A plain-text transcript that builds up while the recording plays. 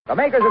The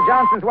makers of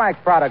Johnson's Wax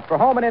products for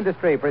home and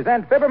industry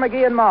present Fibber,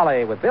 McGee, and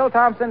Molly with Bill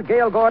Thompson,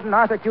 Gail Gordon,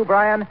 Arthur Q.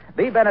 Bryan,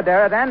 Bea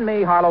Benaderet, and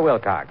me, Harlow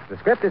Wilcox. The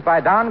script is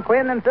by Don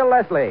Quinn and Phil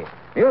Leslie.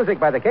 Music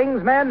by the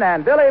King's Men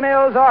and Billy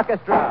Mills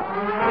Orchestra.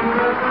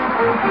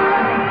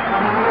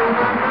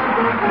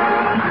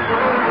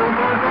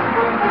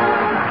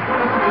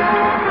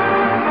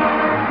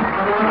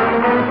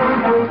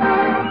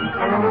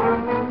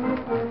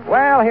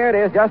 Well, here it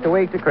is, just a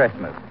week to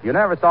Christmas. You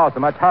never saw so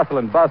much hustle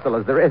and bustle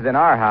as there is in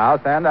our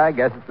house, and I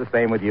guess it's the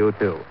same with you,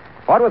 too.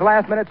 What with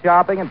last-minute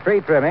shopping and tree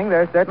trimming,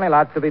 there's certainly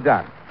lots to be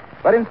done.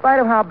 But in spite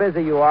of how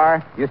busy you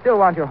are, you still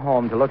want your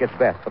home to look its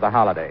best for the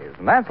holidays,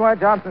 and that's where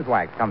Johnson's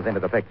Wax comes into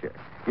the picture.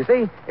 You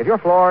see, if your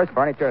floors,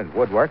 furniture, and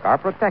woodwork are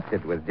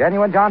protected with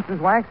genuine Johnson's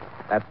Wax,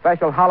 that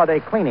special holiday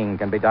cleaning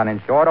can be done in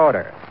short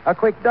order. A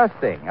quick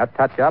dusting, a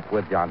touch-up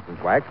with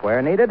Johnson's Wax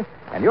where needed,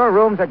 and your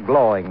rooms are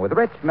glowing with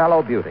rich,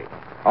 mellow beauty.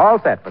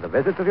 All set for the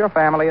visits of your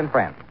family and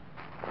friends.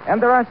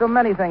 And there are so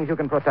many things you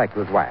can protect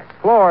with wax.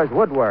 Floors,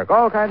 woodwork,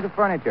 all kinds of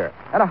furniture,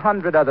 and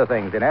 100 other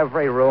things in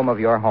every room of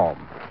your home.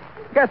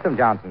 Get some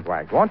Johnson's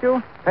Wax, won't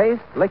you?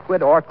 Paste,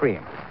 liquid, or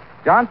cream.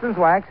 Johnson's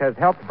Wax has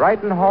helped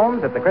brighten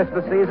homes at the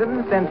Christmas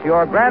season since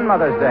your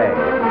grandmother's day.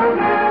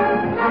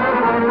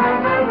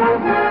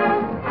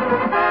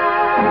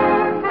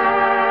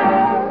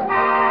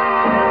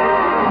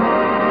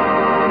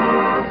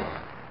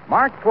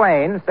 Mark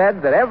Twain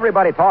said that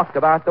everybody talked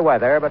about the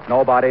weather, but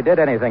nobody did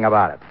anything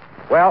about it.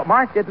 Well,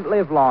 Mark didn't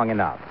live long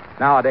enough.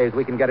 Nowadays,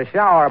 we can get a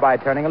shower by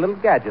turning a little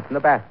gadget in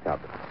the bathtub.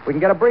 We can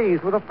get a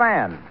breeze with a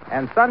fan,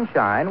 and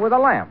sunshine with a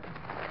lamp.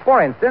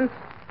 For instance,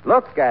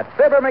 look at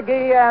Fibber,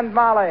 McGee, and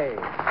Molly.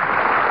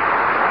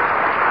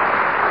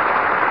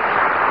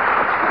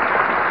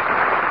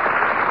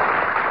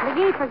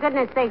 McGee, for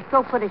goodness sake,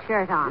 go put a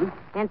shirt on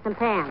and some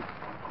pants.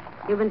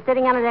 You've been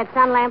sitting under that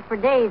sun lamp for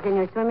days in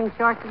your swimming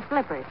shorts and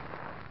slippers.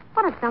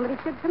 What if somebody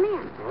should come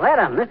in? Let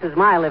 'em. This is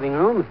my living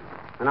room,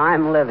 and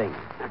I'm living.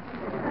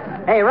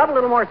 Hey, rub a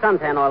little more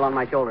suntan oil on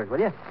my shoulders,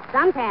 will you?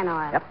 Suntan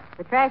oil? Yep.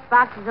 The trash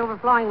box is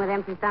overflowing with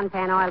empty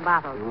suntan oil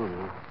bottles.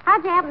 Mm-hmm.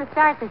 How'd you happen to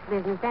start this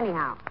business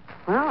anyhow?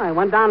 Well, I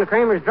went down to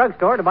Kramer's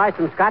drugstore to buy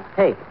some Scotch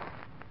tape.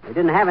 They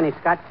didn't have any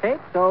Scotch tape,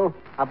 so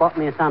I bought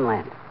me a sun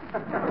lamp.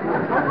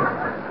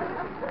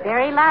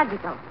 Very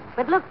logical.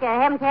 But look,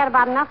 haven't you had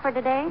about enough for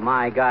today?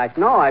 My gosh,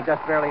 no, I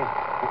just barely...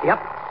 Yep,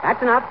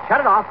 that's enough.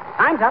 Shut it off.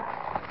 Time's up.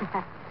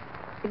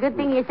 It's a good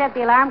thing you set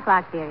the alarm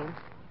clock, dearie.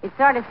 It's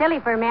sort of silly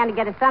for a man to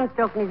get a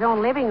sunstroke in his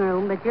own living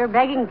room, but you're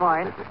begging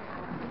for it.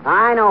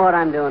 I know what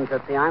I'm doing,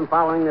 Tootsie. I'm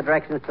following the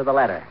directions to the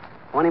letter.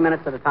 20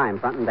 minutes at a time,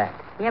 front and back.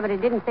 Yeah, but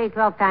it didn't say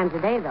 12 times a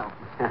day, though.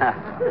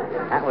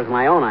 That was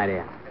my own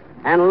idea.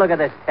 And look at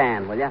this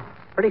tan, will you?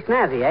 Pretty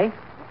snazzy, eh?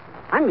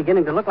 I'm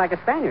beginning to look like a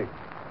Spaniard.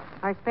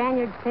 Are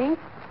Spaniards pink?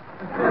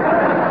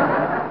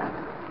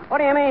 What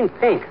do you mean,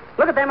 pink?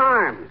 Look at them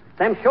arms,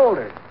 them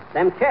shoulders,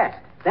 them chest,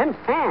 them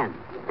hands.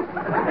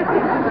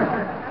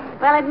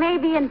 Well, it may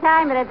be in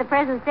time, but at the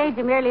present stage,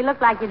 you merely look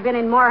like you'd been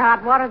in more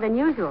hot water than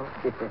usual.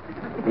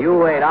 You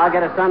wait. I'll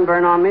get a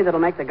sunburn on me that'll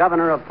make the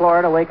governor of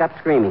Florida wake up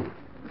screaming.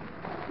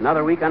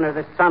 Another week under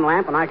this sun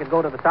lamp, and I could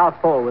go to the South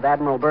Pole with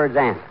Admiral Byrd's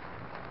aunt.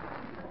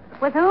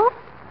 With who?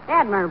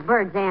 Admiral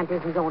Byrd's aunt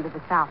isn't going to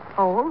the South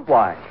Pole.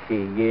 Why,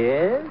 she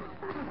is.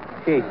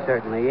 She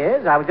certainly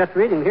is. I was just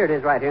reading. Here it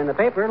is right here in the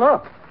paper.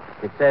 Look.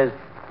 It says,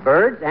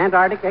 Byrd's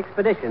Antarctic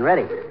Expedition.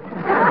 Ready.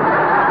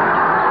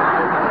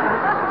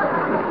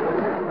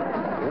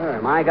 Sure.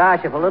 My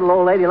gosh, if a little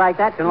old lady like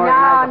that can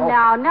organize the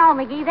whole... No,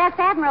 McGee. That's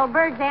Admiral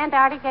Byrd's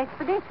Antarctic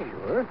Expedition.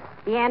 Sure.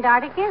 The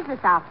Antarctic is the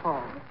South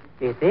Pole.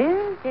 It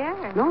is?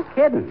 Sure. No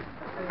kidding.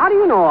 How do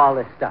you know all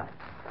this stuff?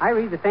 I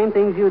read the same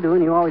things you do,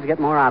 and you always get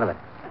more out of it.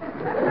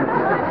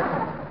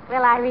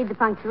 Well, I read the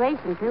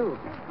punctuation, too.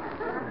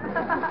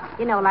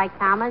 You know, like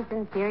commas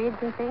and periods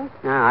and things.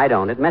 No, I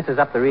don't. It messes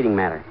up the reading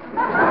matter.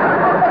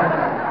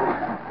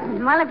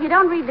 Well, if you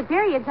don't read the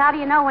periods, how do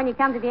you know when you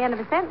come to the end of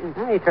a sentence?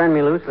 Well, you turned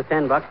me loose with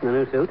 $10 in the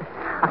new suit.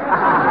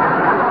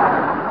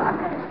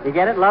 You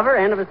get it, lover?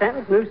 End of a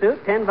sentence, new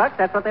suit, $10.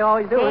 That's what they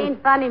always do.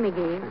 Ain't funny,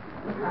 McGee.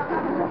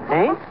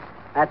 Ain't?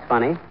 That's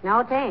funny.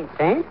 No, tain't.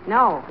 Ain't?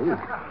 No.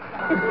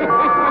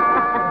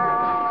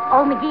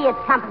 Oh, McGee, it's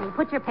company.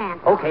 Put your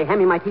pants on. Okay, hand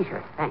me my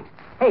T-shirt. Thanks.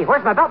 Hey,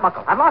 where's my belt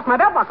buckle? I've lost my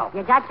belt buckle.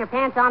 You got your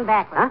pants on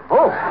backwards. Huh?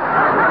 Oh.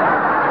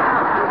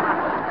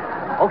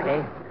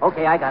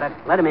 Okay, I got it.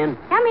 Let him in.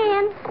 Come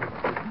in.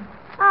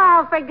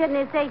 Oh, for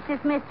goodness sakes,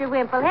 it's Mr.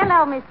 Wimple.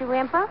 Hello, Mr.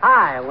 Wimple.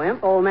 Hi,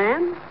 Wimp, old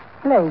man.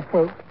 Hello,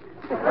 folks.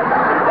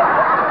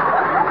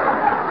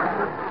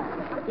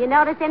 You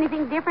notice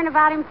anything different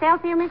about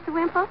himself here, Mr.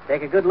 Wimple?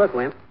 Take a good look,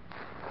 Wimp.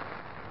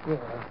 Well,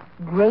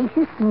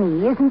 gracious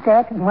me, isn't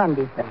that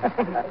wonderful?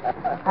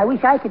 I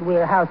wish I could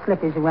wear house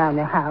slippers around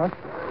the house.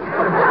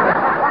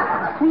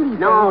 Sweetie.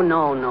 No.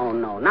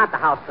 Not the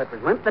house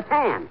slippers, Wimp. The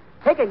tan.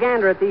 Take a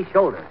gander at these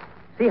shoulders.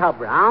 See how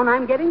brown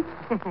I'm getting?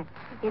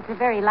 It's a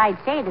very light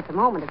shade at the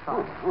moment, of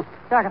course.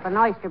 Sort of an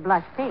oyster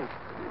blush pink.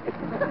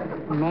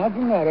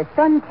 Imagine that, a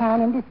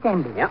suntan in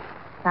December. Yep.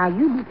 Now,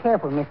 you be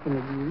careful, Mr.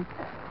 McGee.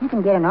 You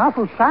can get an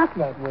awful shock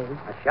that way.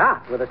 A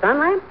shot with a sun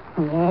lamp?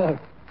 Yes.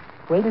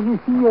 Wait till you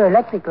see your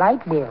electric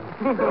light bill.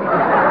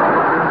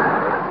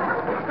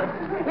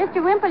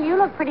 Mr. Wimple, you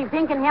look pretty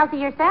pink and healthy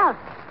yourself.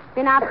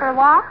 Been out for a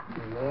walk?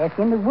 Yes,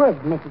 in the woods,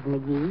 Mrs.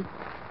 McGee.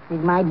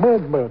 With my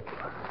bird book.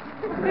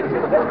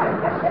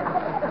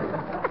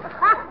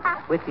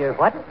 With your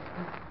what?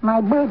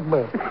 My bird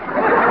book.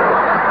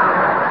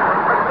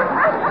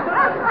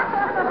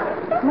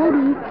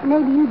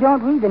 Maybe you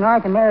don't read the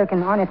North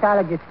American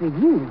Ornithologist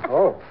Review.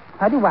 Oh.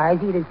 Otherwise,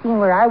 you'd have seen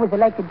where I was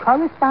elected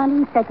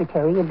corresponding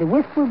secretary of the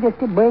Wistful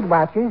Vista Bird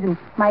Watchers and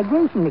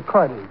Migration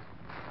Recorders.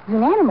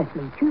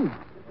 Unanimously, too.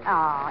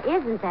 Oh,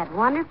 isn't that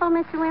wonderful,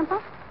 Mr.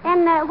 Wimple?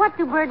 And what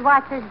do bird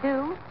watchers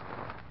do?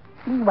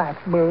 We watch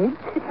birds.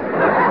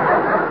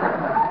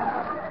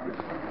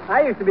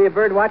 I used to be a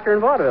bird watcher in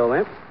vaudeville,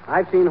 Wimp.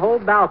 I've seen whole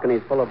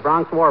balconies full of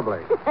Bronx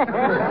warblers. He's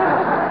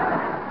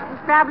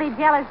probably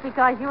jealous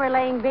because you were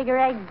laying bigger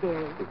eggs,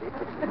 dearie.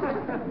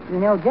 You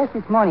know, just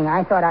this morning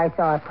I thought I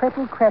saw a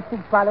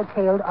purple-crested,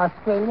 swallow-tailed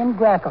Australian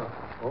grackle.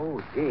 Oh,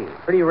 gee.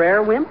 Pretty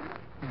rare, Wimp?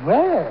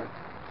 Rare?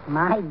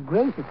 My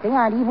gracious, they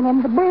aren't even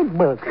in the bird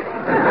book.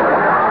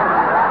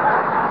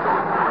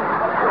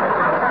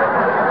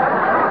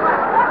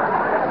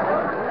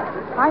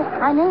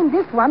 I named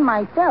this one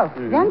myself.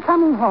 Mm-hmm. Then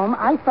coming home,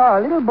 I saw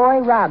a little boy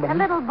robin. A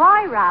little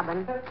boy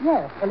robin?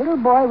 Yes, a little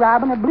boy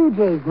robin a blue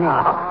jay's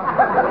nest.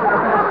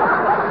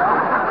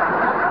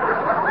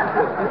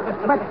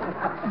 But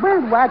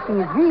bird watching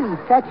is really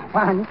such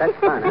fun. That's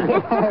fun.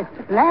 Yes.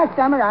 Last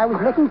summer, I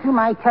was looking through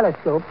my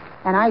telescope,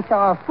 and I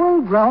saw a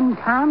full-grown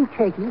tom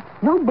turkey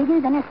no bigger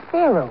than a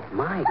sparrow.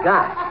 My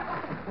gosh.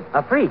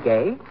 A freak,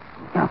 eh?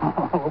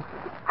 No,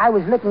 I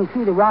was looking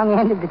through the wrong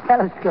end of the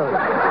telescope.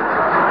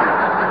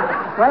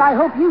 Well, I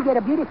hope you get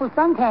a beautiful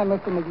suntan,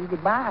 Mr. McGee.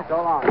 Goodbye. So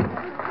long.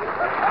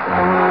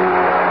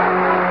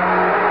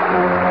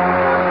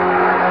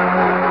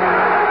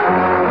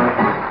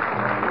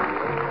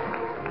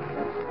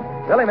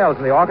 Billy Mills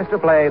and the orchestra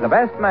play The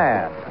Best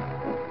Man.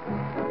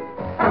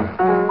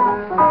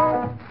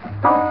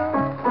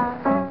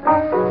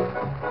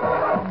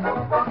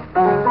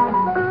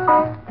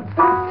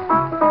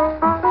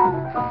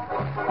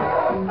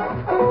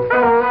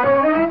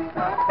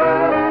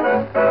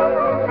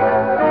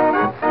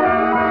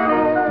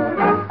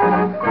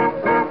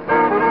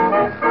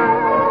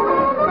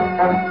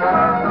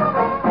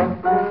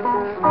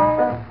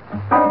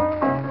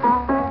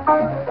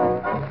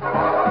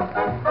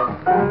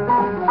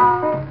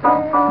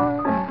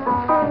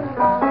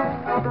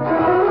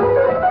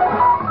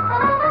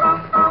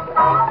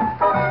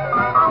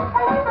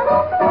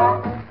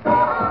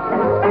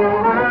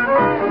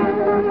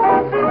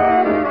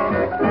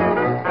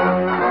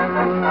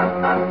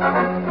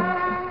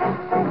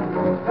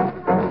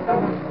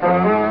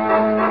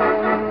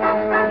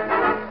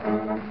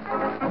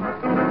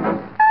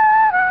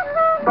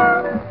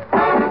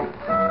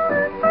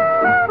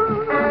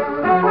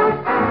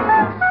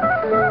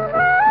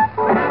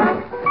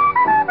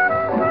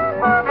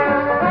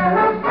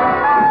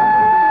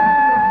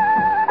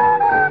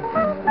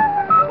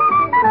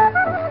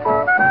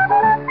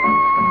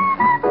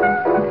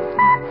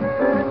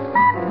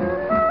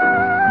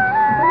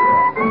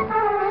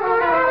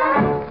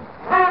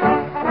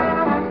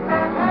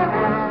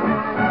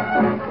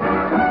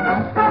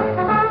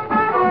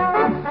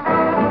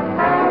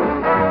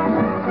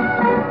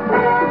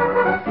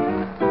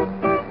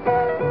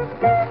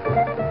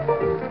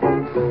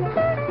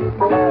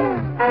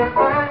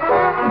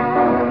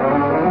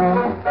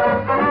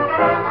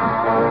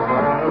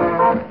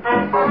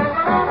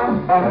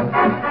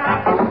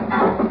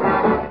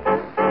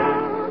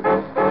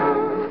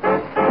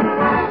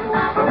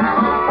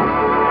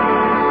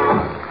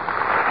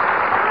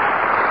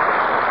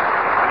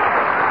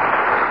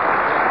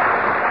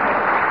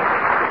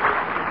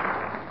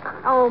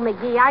 Oh,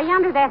 McGee, are you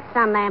under that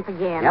sun lamp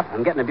again? Yep,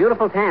 I'm getting a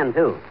beautiful tan,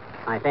 too,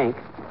 I think.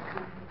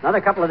 Another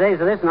couple of days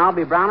of this, and I'll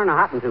be browning a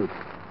Hottentoot.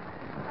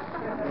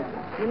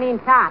 You mean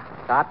tot?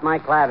 Tot my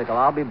clavicle.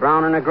 I'll be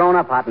browning a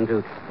grown-up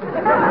Hottentoot.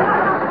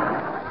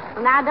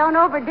 Well, now, don't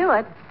overdo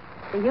it.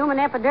 The human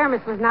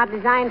epidermis was not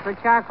designed for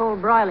charcoal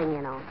broiling,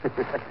 you know.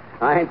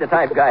 I ain't the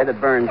type guy that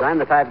burns. I'm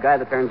the type guy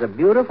that turns a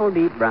beautiful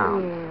deep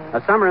brown. Yeah.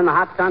 A summer in the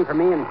hot sun for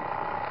me, and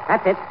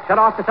that's it. Shut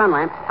off the sun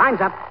lamp. Time's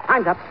up.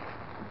 Time's up.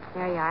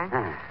 There you are.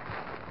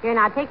 Here,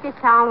 now, take this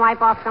towel and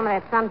wipe off some of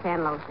that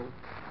suntan lotion.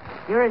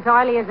 You're as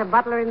oily as a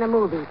butler in the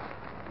movies.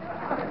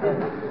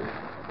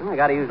 Well, I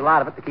got to use a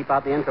lot of it to keep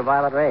out the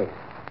ultraviolet rays.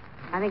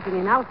 I think you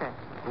mean ultra.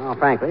 Well,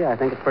 frankly, I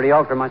think it's pretty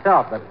ultra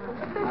myself, but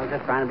I was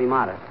just trying to be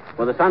modest.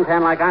 With a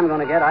suntan like I'm going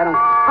to get, I don't...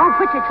 Oh,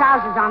 put your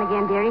trousers on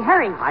again, dearie.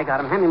 Hurry. I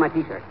got 'em. Hand me my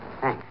T-shirt.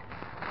 Thanks.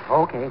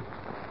 Okay.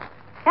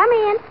 Come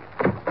in.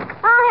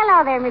 Oh,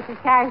 hello there, Mrs.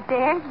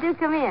 Carstairs. Do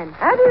come in.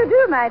 How do you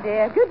do, my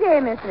dear? Good day,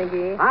 Miss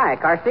McGee. Hi,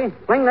 Carsty.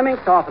 Fling the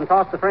minks off and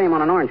toss the frame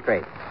on an orange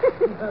crate.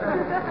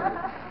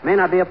 May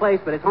not be a place,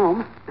 but it's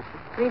home.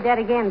 Read that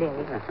again,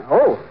 dearie.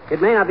 Oh,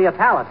 it may not be a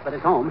palace, but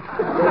it's home.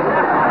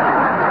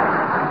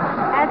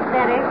 That's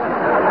better.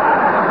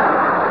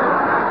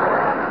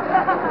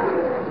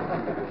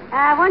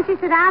 Won't you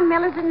sit down,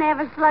 Millicent, and have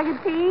a slug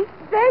of tea?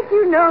 Thank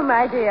you, no,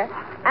 my dear.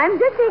 I'm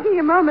just taking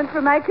a moment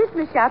for my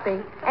Christmas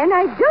shopping, and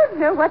I don't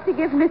know what to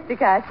give Mr.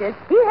 Carstairs.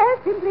 He has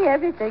simply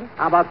everything.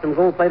 How about some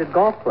gold-plated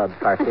golf clubs,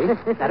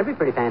 Carsey? That'd be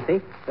pretty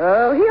fancy.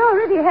 Oh, he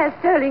already has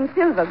sterling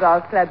silver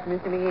golf clubs,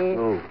 Mr. McGee.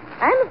 Oh.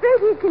 I'm afraid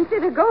he'd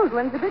consider gold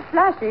ones a bit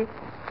flashy.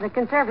 The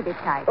conservative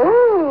type.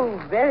 Oh,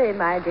 very,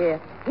 my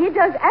dear. He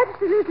does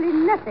absolutely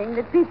nothing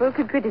that people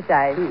could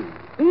criticize.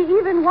 He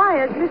even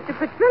wires Mr.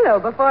 Petrillo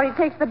before he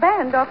takes the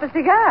band off a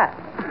cigar.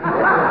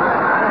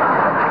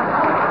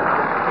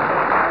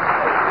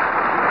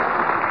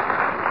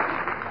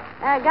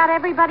 Got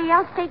everybody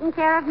else taken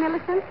care of,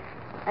 Millicent?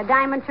 A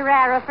diamond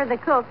Carrera for the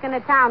cook and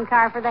a town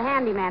car for the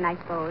handyman, I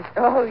suppose.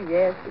 Oh,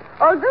 yes.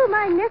 Although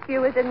my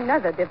nephew is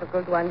another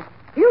difficult one.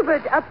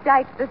 Hubert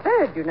Updike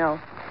III, you know.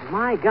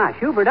 My gosh,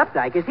 Hubert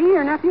Updike. Is he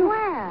your nephew?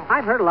 Well.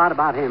 I've heard a lot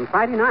about him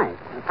Friday night.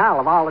 A pal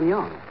of All and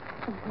Young.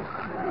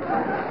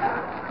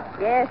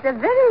 Yes, a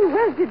very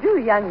well-to-do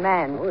young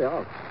man. Oh,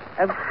 yeah.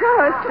 Of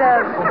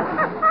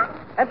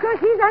course,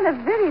 he's on a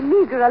very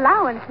meager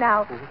allowance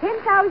now.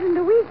 10,000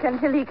 a week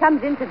until he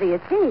comes into the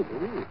estate.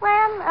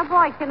 Well, a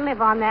boy can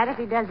live on that if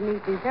he doesn't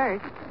eat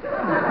dessert.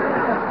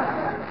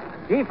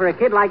 Gee, for a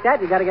kid like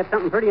that, you got to get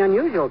something pretty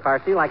unusual,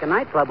 Carsey, like a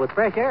nightclub with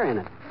fresh air in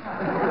it.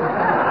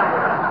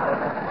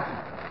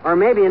 Or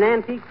maybe an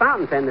antique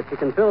fountain pen that you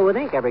can fill with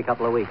ink every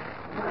couple of weeks.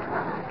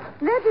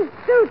 That is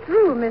so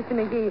true, Mr.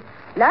 McGee.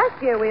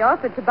 Last year we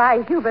offered to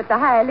buy Hubert the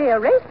Hialeah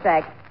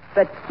racetrack,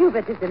 but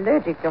Hubert is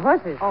allergic to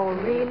horses. Oh,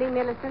 really,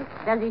 Millicent?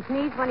 Does he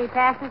sneeze when he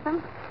passes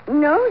them?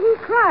 No, he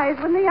cries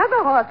when the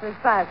other horses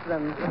pass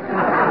them.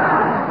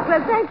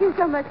 Well, thank you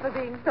so much for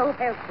being so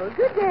helpful.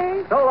 Good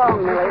day. So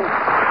long, Millie.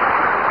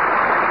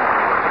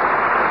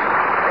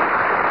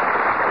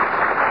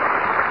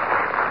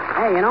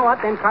 Hey, you know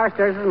what? Them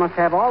Carstairs must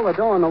have all the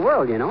dough in the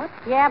world, you know it?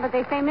 Yeah, but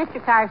they say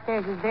Mr.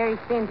 Carstairs is very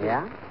stingy.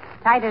 Yeah?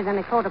 Tighter than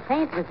a coat of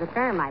paint was the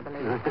term, I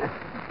believe.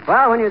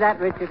 Well, when you're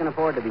that rich, you can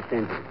afford to be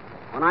stingy.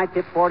 When I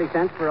tip 40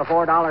 cents for a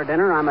 $4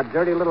 dinner, I'm a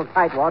dirty little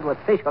tightwad with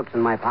fish hooks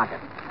in my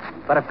pocket.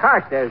 But if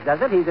Carstairs does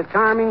it, he's a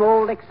charming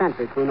old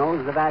eccentric who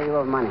knows the value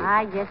of money.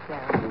 I guess so.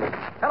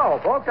 Hello,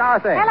 folks.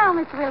 How's things? Hello,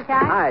 Mr.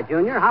 Wilcox. Hi,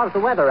 Junior. How's the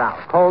weather out?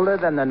 Colder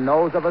than the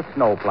nose of a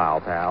snowplow,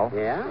 pal.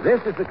 Yeah?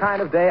 This is the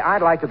kind of day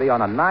I'd like to be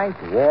on a nice,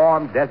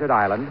 warm desert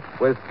island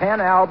with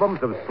 10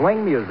 albums of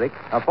swing music,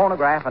 a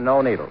phonograph, and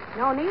no needles.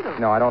 No needles.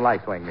 No, I don't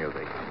like swing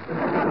music.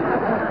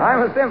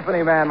 I'm a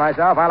symphony man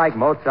myself. I like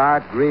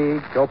Mozart,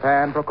 Grieg,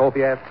 Chopin,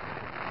 Prokofiev.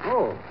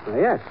 Oh,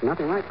 yes.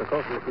 Nothing like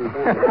Prokofiev.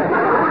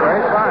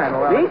 Very fine.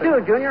 Well, Me too,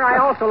 Junior. I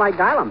also like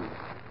Guylam.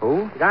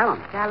 Who?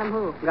 Guylam. Tell him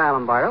who.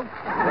 Guylam Bartle.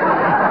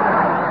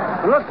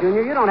 Well, look,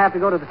 Junior, you don't have to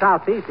go to the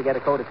South Seas to get a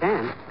coat of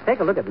tan.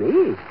 Take a look at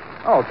me.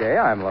 Okay,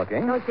 I'm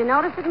looking. Don't you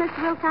notice it,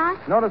 Mr.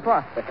 Wilcox? Notice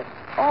what?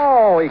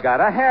 Oh, he got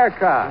a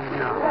haircut.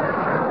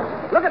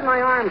 No. Look at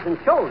my arms and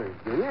shoulders,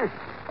 Junior.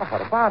 Oh,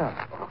 what about him?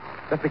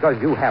 Just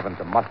because you haven't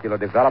the muscular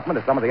development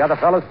of some of the other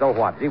fellows, so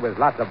what? Gee whiz,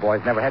 lots of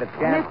boys never had a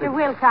chance. Mr.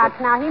 Wilcox,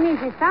 now, he means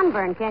his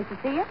sunburn. Can't you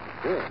see it?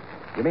 Yeah.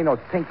 You mean those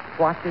pink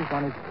splotches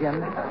on his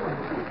skin?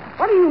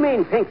 What do you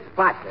mean, pink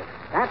splotches?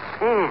 That's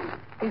tan.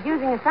 He's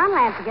using a sun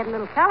lamp to get a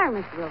little color,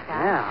 Mr. Wilcox.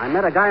 Yeah, I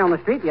met a guy on the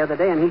street the other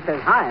day, and he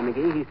says, "Hi,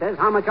 McGee." He says,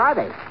 "How much are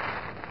they?"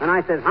 And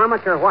I says, "How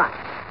much are what?"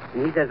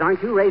 And he says,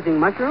 "Aren't you raising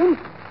mushrooms?"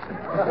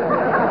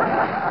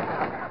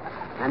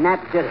 And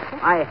that did it.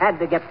 I had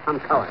to get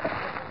some color.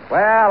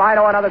 Well, I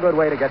know another good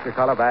way to get your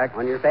color back.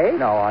 On your face?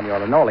 No, on your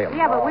linoleum.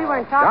 Yeah, but we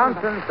weren't talking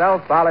Johnson's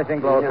self-polishing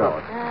glow No.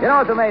 coat. You know,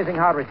 it's amazing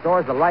how it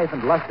restores the life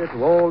and luster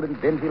to old and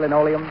dingy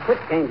linoleum. Quit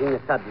changing the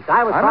subject.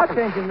 I was I'm not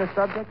talking... changing this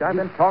subject. I've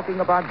been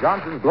talking about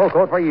Johnson's glow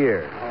coat for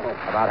years. Oh.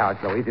 About how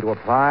it's so easy to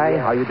apply,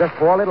 Yeah. how you just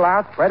pour a little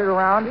out, spread it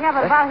around. Yeah,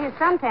 but about his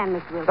suntan,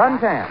 Mr.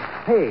 Wilcox. Suntan.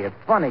 Hey, it's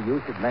funny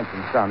you should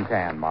mention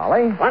suntan,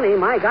 Molly. Funny,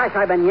 my gosh,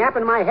 I've been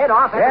yapping my head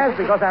off. Yes,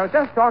 because I was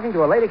just talking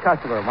to a lady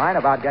customer of mine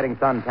about getting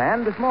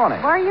suntan this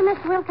morning. Were you,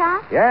 Mr. Wilcox?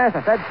 Yes,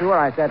 I said to her,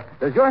 I said,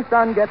 does your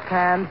son get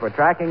tanned for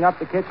tracking up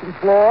the kitchen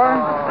floor?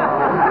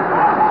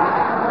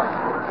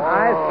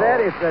 I said,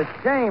 it's a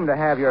shame to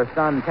have your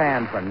son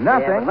tanned for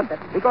nothing. Yeah, but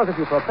Because if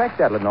you perfect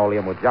that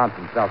linoleum with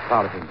Johnson's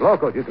self-polishing glow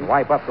coat, you can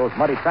wipe up those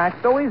muddy tracks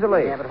so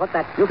easily. Yeah, but what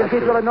that... You can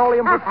keep your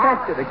linoleum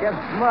protected against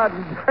mud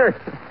and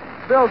dirt.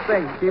 Still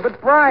things, keep it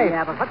bright.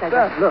 Yeah, but what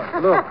that... Look.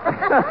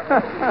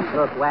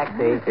 Look,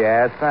 Waxy.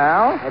 Yes,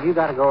 pal? Have you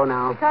got to go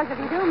now? Because if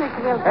you do,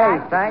 Mr.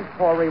 Wilcox... Hey, thanks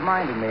for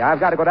reminding me. I've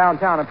got to go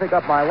downtown and pick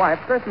up my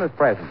wife's Christmas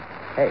present.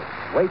 Hey,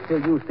 wait till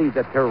you see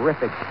the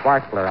terrific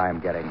sparkler I'm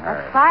getting her.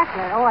 A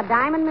sparkler. Oh, a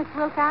diamond, Mr.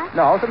 Wilcox?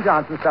 No, some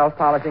Johnson's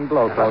self-polishing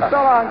glow coat. So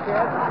long,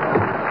 kid.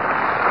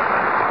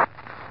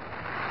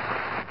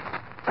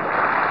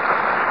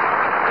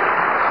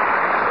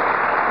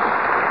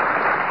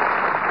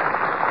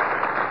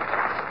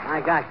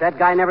 My gosh, that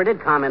guy never did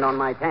comment on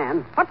my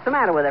tan. What's the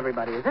matter with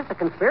everybody? Is this a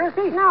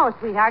conspiracy? No,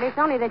 sweetheart. It's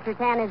only that your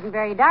tan isn't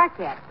very dark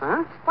yet.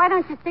 Huh? Why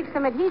don't you stick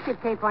some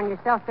adhesive tape on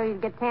yourself so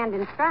you'd get tanned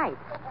in stripes?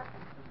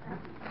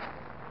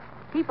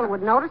 People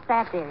would notice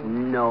that, dearie.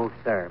 No,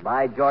 sir.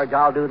 By George,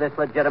 I'll do this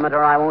legitimate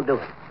or I won't do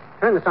it.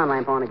 Turn the sun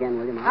lamp on again,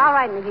 will you, Mom? All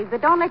right, McGee,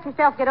 but don't let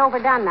yourself get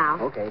overdone now.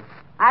 Okay.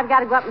 I've got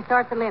to go up and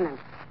sort the linen.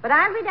 But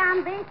I'll be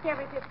down base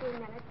every 15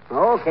 minutes.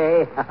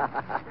 Okay.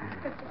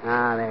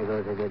 There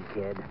goes a good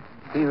kid.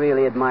 She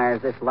really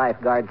admires this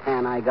lifeguard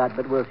tan I got,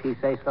 but will she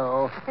say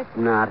so?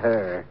 Not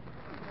her.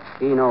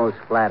 She knows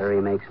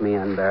flattery makes me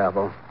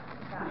unbearable.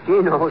 She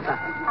knows...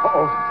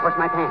 Uh-oh, where's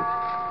my pants?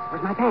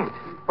 Where's my pants?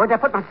 Where'd I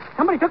put my...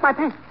 Somebody took my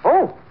pants.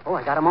 Oh,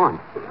 I got them on.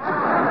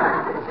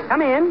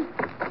 Come in.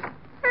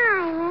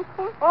 Hi,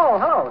 mister. Oh,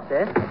 hello,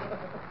 sis.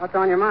 What's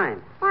on your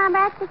mind? Well, I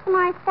brought you some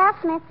more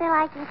stuff, mister,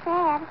 like you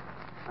said.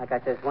 Like I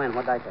said, when?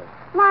 What did I say?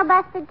 More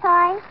busted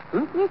toys.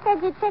 Hmm? You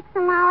said you'd pick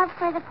some all up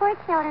for the poor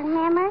children,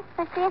 remember,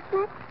 for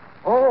Christmas?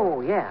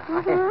 Oh, yeah.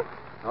 Mm-hmm.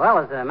 Well,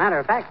 as a matter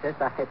of fact, sis,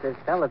 to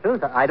tell the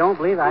truth, I don't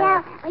believe I...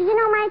 Yeah. Well, you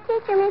know my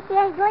teacher, Miss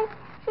Yeagley?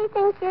 She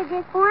thinks you're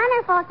just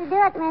wonderful to do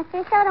it,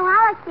 mister. So do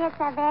all the kids,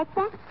 I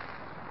betcha.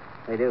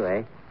 They do,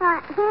 eh?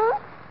 What?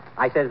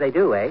 I says they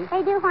do, eh?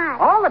 They do what?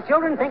 All the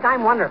children think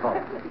I'm wonderful.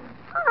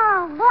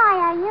 Oh, boy,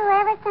 are you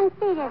ever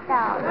conceited,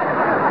 though.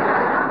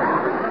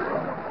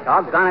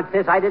 Doggone it,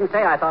 sis. I didn't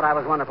say I thought I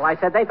was wonderful. I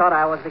said they thought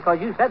I was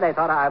because you said they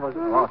thought I was...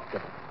 Oh,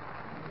 skip it.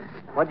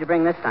 What'd you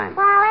bring this time?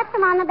 Well, I left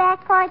them on the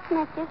back porch,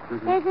 mister.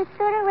 There's a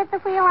scooter with the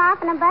wheel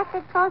off and a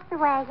busted coaster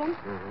wagon.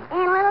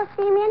 And a little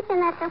steam engine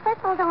that the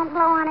whistle don't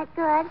blow on it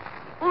good.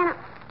 And,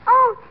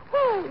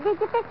 hey, did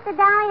you fix the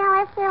dolly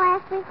I left here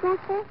last week,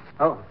 mister?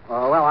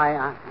 Well,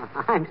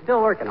 I'm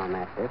still working on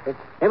that, sis.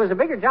 It was a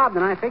bigger job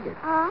than I figured.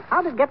 Oh?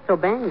 How did it get so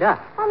banged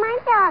up? Well, my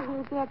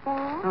doggy did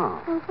that.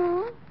 Oh.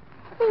 Mm-hmm.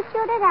 He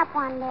chewed it up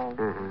one day.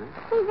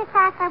 He's a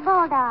cocker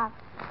bulldog.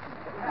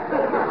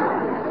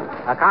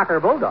 A cocker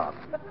bulldog?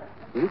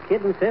 You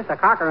kidding, sis? A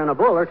cocker and a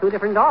bull are two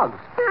different dogs.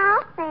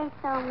 I'll say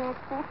so,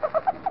 mister.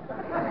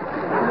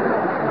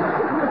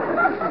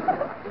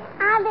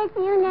 I bet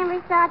you never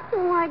saw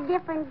two more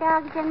different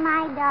dogs than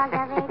my dog,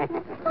 I bet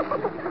you.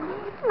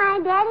 My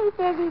daddy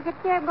says he's a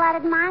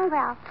pure-blooded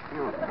mongrel.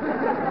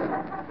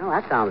 Well,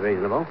 that sounds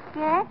reasonable.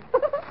 Yes?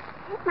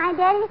 My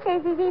daddy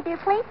says he's either a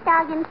police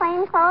dog in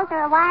plain clothes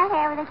or a wire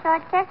hair with a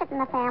short circuit in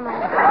the family.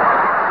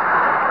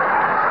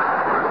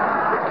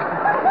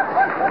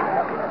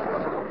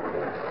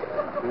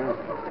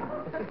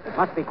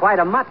 Must be quite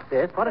a mutt,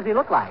 sis. What does he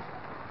look like?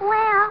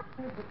 Well,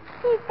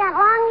 he's got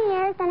long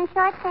ears and a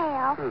short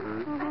tail.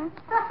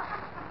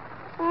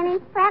 And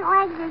his front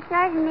legs are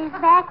shorter than his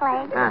back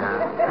legs.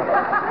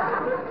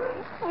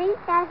 And he's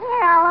got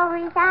hair all over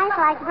his eyes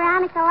like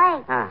Veronica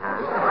Lake.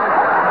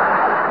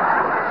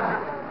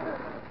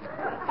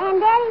 And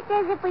Daddy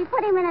says if we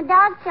put him in a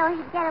dog show,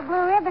 he'd get a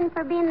blue ribbon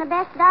for being the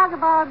best dog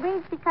of all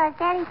breeds because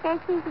Daddy says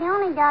he's the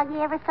only dog he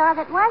ever saw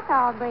that was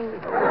all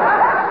breeds.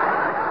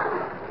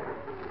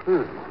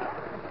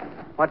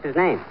 What's his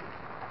name?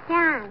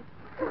 John.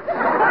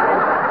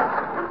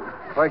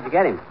 Where'd you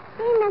get him?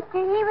 See, mister,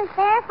 he was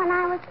there when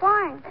I was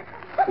born.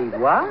 He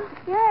was?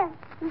 Sure.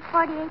 He's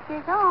 48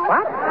 years old.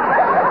 What?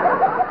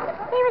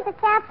 He was a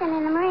captain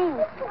in the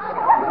Marines.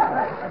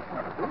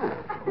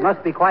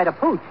 Must be quite a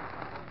pooch.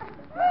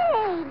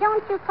 Hey,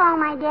 don't you call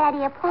my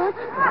daddy a pooch.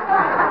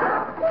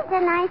 He's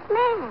a nice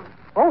man.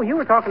 Oh, you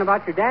were talking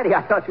about your daddy.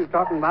 I thought you were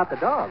talking about the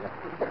dog.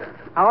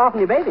 How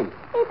often you bathe him?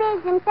 He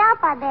bathes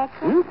himself, I bet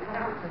you.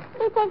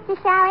 He takes a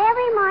shower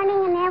every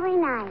morning and every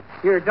night.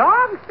 Your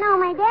dog? No,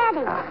 my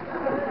daddy.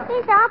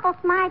 He's awful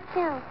smart,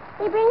 too.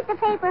 He brings the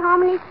paper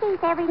home in his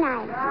teeth every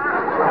night.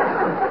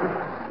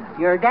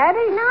 Your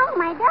daddy? No,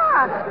 my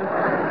dog.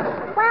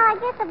 Well, I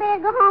guess I better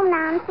go home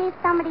now and see if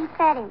somebody's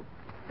fed him.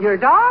 Your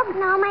dog?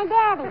 No, my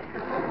daddy.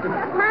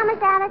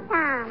 Mama's out of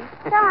town.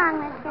 So long,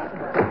 mister.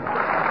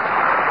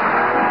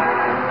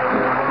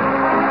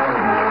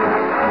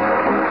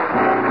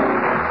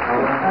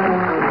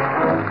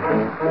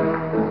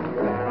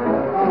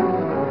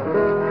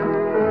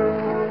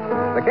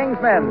 The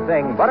King's Men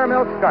sing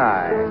Buttermilk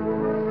Sky.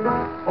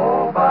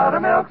 Oh,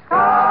 buttermilk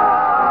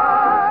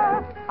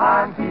sky,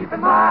 I'm keeping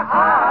my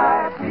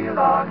eye peeled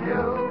on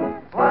you.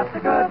 What's the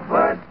good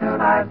word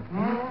tonight?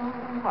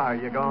 Are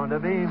you going to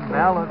be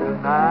mellow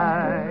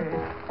tonight?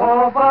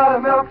 Oh,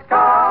 buttermilk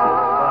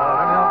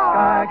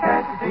sky,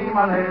 can't you see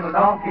my little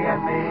donkey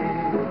and me?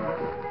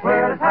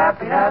 We're as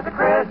happy as a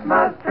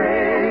Christmas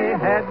tree.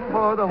 Heading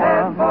for the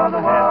one,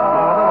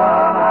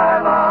 I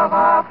love.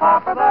 I'll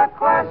pop the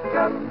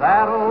question,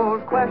 that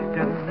old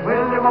question.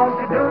 Will you, won't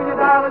you, do you,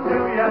 darling, do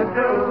you,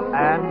 do?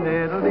 And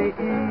it'll be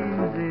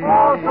easy.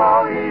 Oh,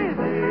 so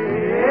easy,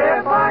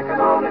 if I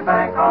can only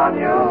bank on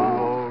you.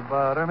 Oh,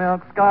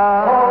 buttermilk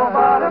sky. Oh,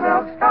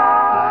 buttermilk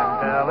sky. I'm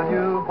telling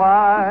you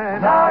why.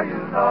 Now you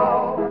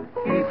know.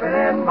 Keep it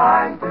in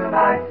mind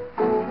tonight.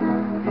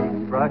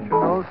 Keep brushing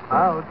those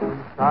clouds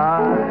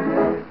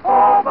inside.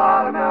 Oh,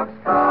 buttermilk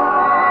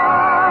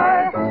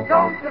sky.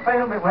 Don't you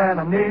fail me when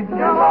I'm needing you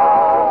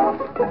low.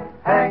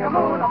 Hang a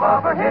moon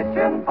above her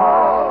hitching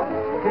pole.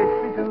 Hitch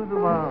me to the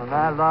one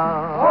I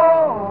love.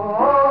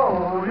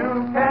 Oh,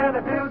 you can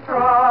if you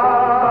try.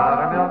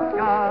 Buttermilk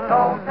sky.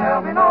 Don't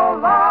tell me no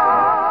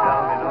lie.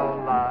 Tell me no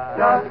lie.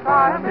 Just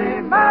try and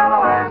be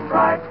mellow and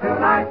bright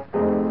tonight.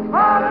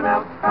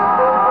 Buttermilk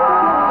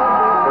sky.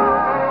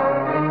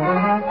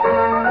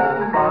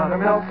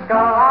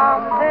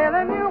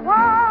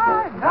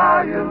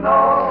 now you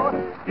know.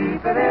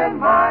 Keep it in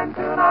mind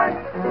tonight.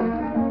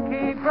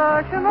 Keep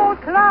brushing those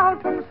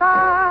clouds from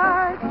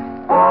sight.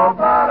 Oh,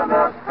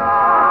 buttermilk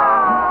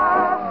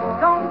sky.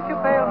 Don't you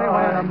fail me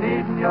when I'm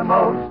needing you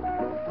most.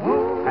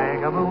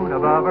 Hang a moon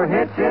above her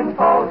hitching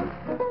post.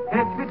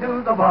 Hitch me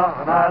to the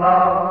one I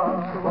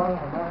love.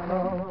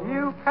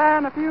 You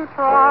can if you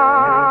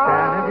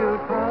try.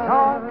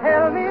 Don't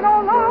tell me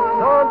no lies.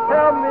 Don't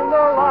tell me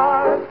no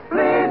lies.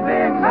 Please be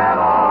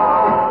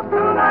mellow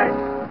tonight.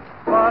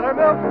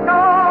 Buttermilk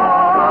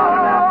sky.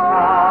 Buttermilk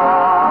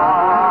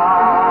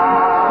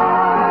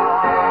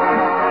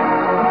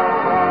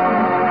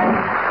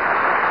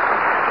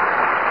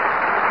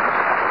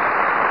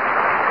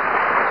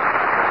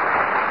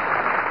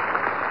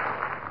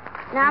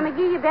Now,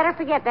 McGee, you better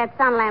forget that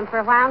sun lamp for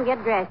a while and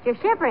get dressed. You're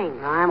shivering.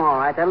 I'm all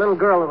right. That little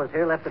girl that was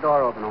here left the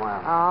door open a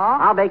while.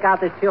 Oh? I'll bake out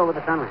this chill with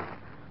the sun lamp.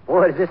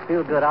 Boy, does this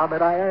feel good. I'll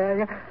bet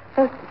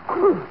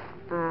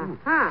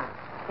Uh-huh.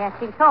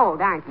 Catching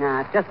cold, aren't you?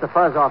 Nah, it's just the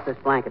fuzz off this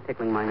blanket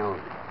tickling my nose.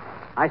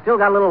 I still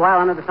got a little while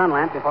under the sun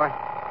lamp before...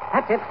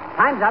 That's it.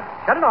 Time's up.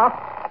 Shut it off.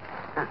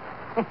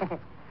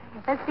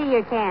 Let's see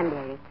your can,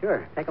 dearie.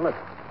 Sure. Take a look.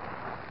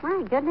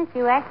 My goodness,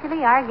 you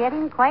actually are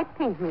getting quite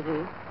pink,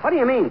 McGee. What do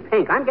you mean,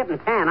 pink? I'm getting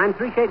tan. I'm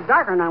 3 shades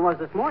darker than I was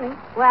this morning.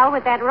 Well,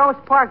 with that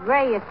roast pork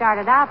gray you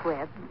started out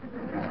with,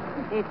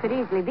 it could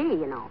easily be,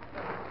 you know.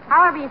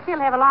 However, you still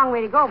have a long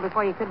way to go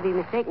before you could be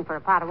mistaken for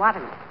a pot of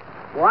watermelon.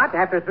 What?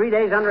 After 3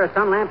 days under a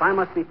sun lamp, I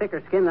must be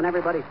thicker skinned than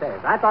everybody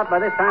says. I thought by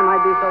this time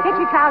I'd be so... Get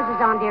your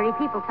trousers on, dearie.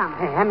 People coming.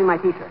 Hey, hand me my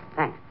T-shirt.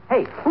 Thanks.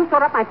 Hey, who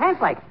sewed up my pants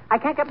like? I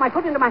can't get my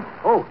foot into my...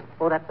 Oh,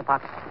 that's the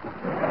pocket.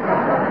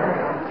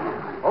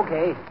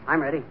 Okay,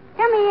 I'm ready.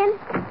 Come in.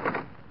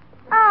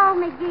 Oh,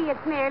 McGee,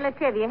 it's Mary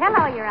Latrivia.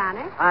 Hello, Your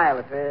Honor. Hi,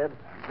 Latrib.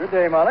 Good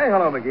day, Molly.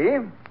 Hello,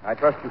 McGee. I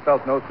trust you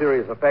felt no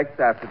serious effects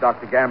after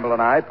Dr. Gamble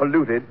and I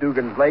polluted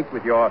Dugan's Lake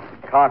with your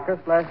carcass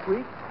last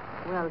week?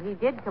 Well, he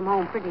did come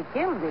home pretty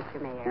chilled,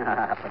 Mr. Mayor.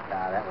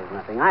 That was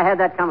nothing. I had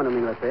that coming to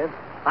me, Latrib.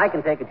 I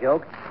can take a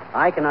joke.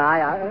 I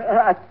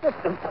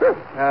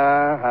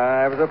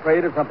was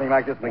afraid of something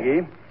like this,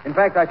 McGee. In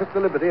fact, I took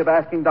the liberty of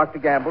asking Dr.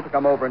 Gamble to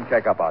come over and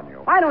check up on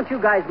you. Why don't you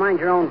guys mind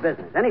your own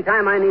business?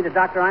 Anytime I need a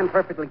doctor, I'm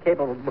perfectly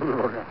capable.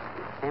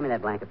 Hand me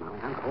that blanket, Molly.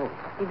 I'm cold.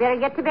 You better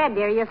get to bed,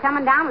 dear. You're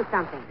coming down with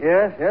something.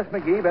 Yes,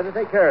 McGee, better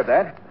take care of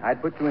that. I'd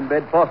put you in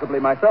bed forcibly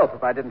myself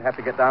if I didn't have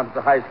to get down to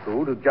the high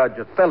school to judge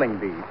a spelling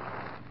bee.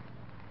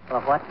 A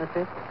what,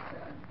 Latrib?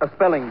 A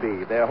spelling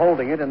bee. They're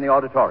holding it in the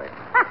auditorium.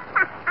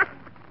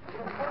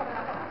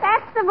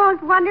 That's the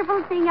most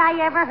wonderful thing I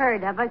ever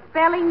heard of, a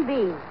spelling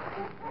bee.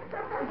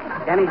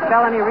 Can he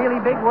spell any really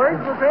big words,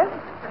 Latrib?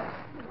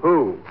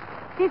 Who?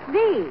 This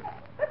bee.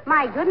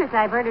 My goodness,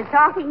 I've heard of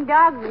talking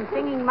dogs and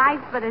singing mice,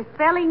 but a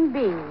spelling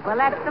bee. Well,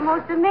 that's the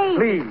most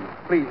amazing.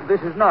 Please,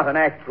 this is not an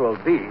actual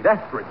bee.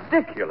 That's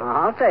ridiculous.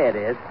 I'll say it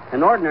is.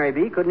 An ordinary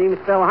bee couldn't even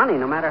spell honey,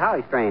 no matter how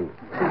he strained.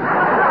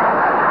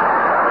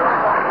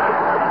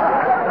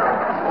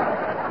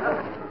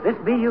 This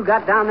bee you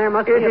got down there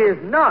must be... It is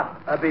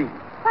not a bee.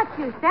 But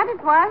you said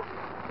it was.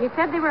 You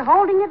said they were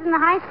holding it in the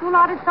high school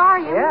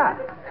auditorium. Yeah.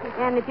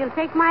 And if you'll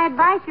take my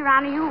advice, Your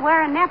Honor, you'll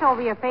wear a net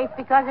over your face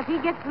because if he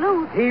gets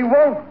loose... He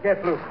won't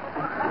get loose.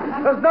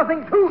 There's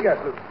nothing to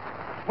get loose.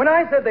 When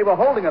I said they were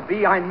holding a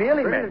bee, I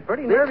merely meant...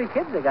 Pretty nervy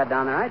kids they got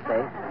down there, I'd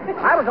say.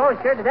 I was always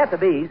scared to death of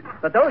bees,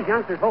 but those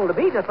youngsters hold a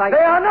bee just like...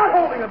 They are not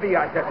holding a bee,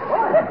 I tell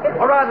you.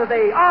 Or rather,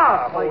 they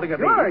are holding a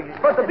bee.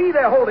 But the bee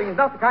they're holding is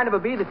not the kind of a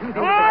bee that you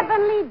think...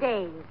 Heavenly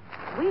days.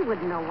 We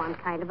wouldn't know one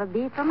kind of a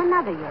bee from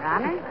another, Your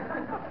Honor.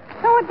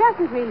 So it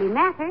doesn't really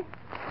matter.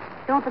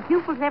 Don't the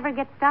pupils ever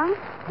get stung?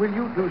 Will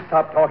you two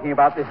stop talking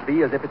about this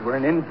bee as if it were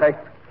an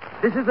insect?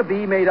 This is a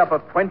bee made up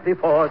of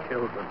 24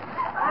 children.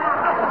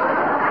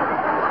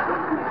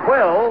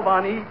 12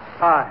 on each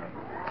side.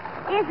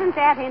 Isn't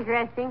that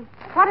interesting?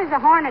 What is a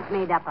hornet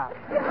made up of?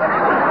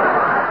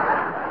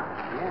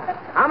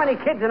 How many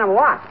kids in a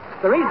wasp?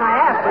 The reason I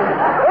asked is...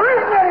 There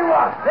isn't any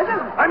wasp.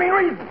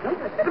 Reason.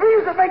 The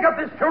bees that make up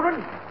this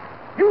children.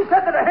 You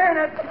said that a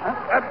hairnet,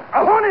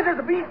 a hornet is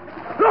a bee.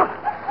 Look,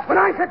 when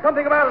I said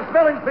something about a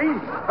spelling bee,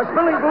 a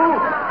spelling boo,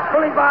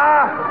 spelling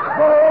bar,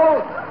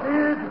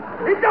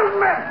 it doesn't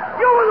matter.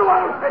 You were the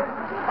one who said it.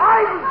 I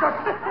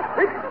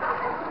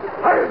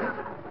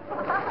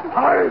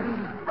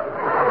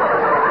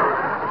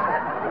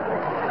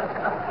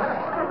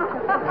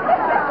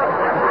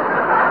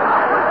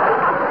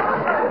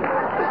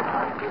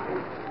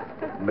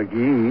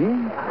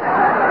McGee?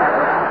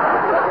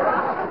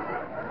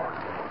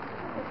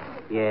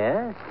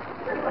 Yes?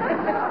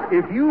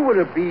 If you were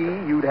a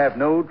bee, you'd have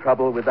no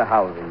trouble with the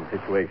housing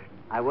situation.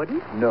 I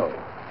wouldn't? No.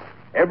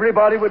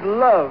 Everybody would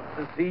love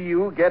to see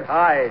you get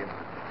hives.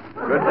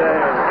 Good day.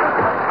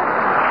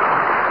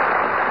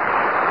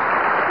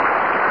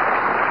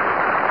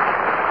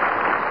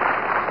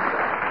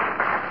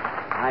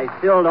 I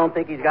still don't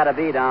think he's got a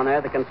bee down there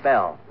that can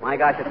spell. My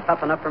gosh, it's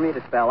tough enough for me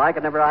to spell. I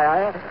could never...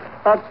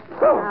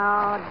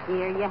 Oh,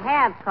 dear, you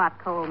have caught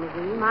cold,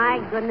 McGee. My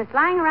goodness,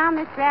 lying around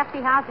this drafty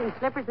house in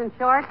slippers and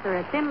shorts or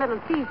a thin little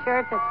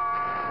T-shirt that...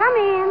 Come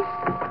in.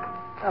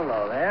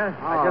 Hello there.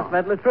 Oh. I just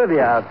met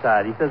Latrivia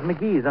outside. He says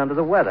McGee's under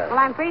the weather. Well,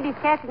 I'm afraid he's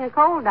catching a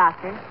cold,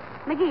 Doctor.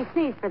 McGee,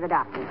 sneeze for the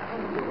doctor.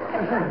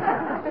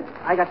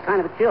 I got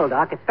kind of a chill,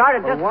 Doc. It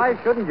started Well, just... why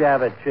shouldn't you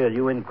have a chill,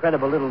 you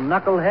incredible little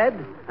knucklehead?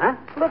 Huh?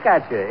 Look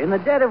at you. In the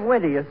dead of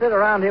winter, you sit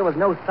around here with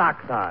no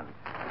socks on.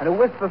 And a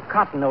wisp of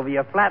cotton over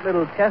your flat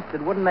little chest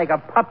that wouldn't make a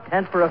pup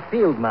tent for a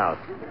field mouse.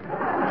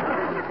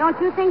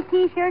 Don't you think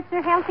T-shirts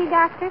are healthy,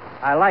 Doctor?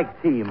 I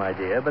like tea, my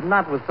dear, but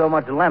not with so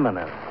much lemon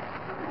in it.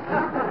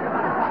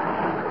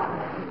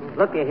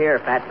 Looky here,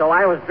 Fatso.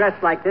 I was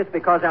dressed like this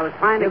because I was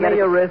trying to Give get... me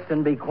your wrist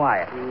and be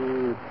quiet.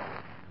 Mm.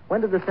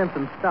 When did the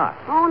symptoms start?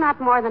 Oh, not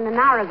more than an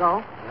hour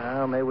ago.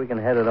 Well, maybe we can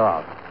head it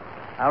off.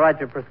 I'll write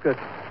your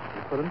prescription.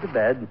 You put him to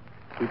bed.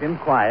 Keep him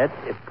quiet,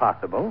 if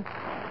possible.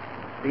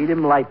 Feed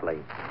him lightly.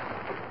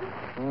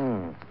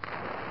 A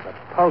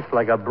pulse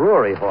like a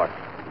brewery horse.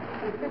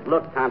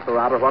 Look, Tonto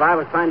Robert, what I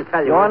was trying to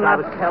tell you You're was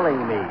not I was...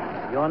 telling me.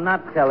 You're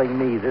not telling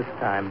me this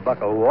time,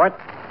 Bucklewart.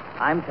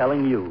 I'm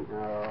telling you.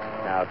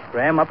 Now,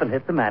 scram up and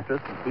hit the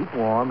mattress and keep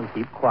warm and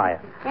keep quiet.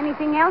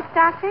 Anything else,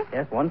 Doctor?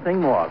 Yes, one thing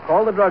more.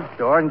 Call the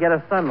drugstore and get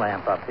a sun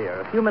lamp up here.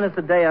 A few minutes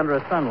a day under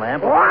a sun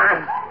lamp. What?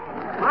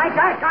 My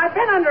gosh, I've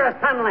been under a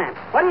sun lamp.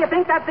 What do you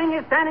think that thing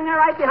is standing there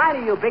right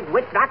behind you, big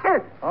witch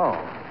doctor? Oh.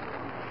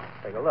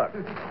 Take a look.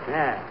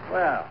 Yeah.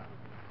 Well,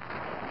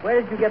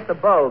 where did you get the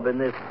bulb in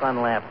this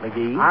sun lamp,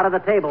 McGee? Out of the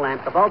table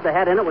lamp. The bulb they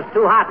had in it was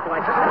too hot, so I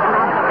took it out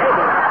of the table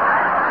lamp.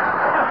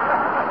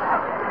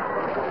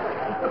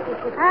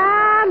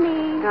 Ah,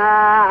 me.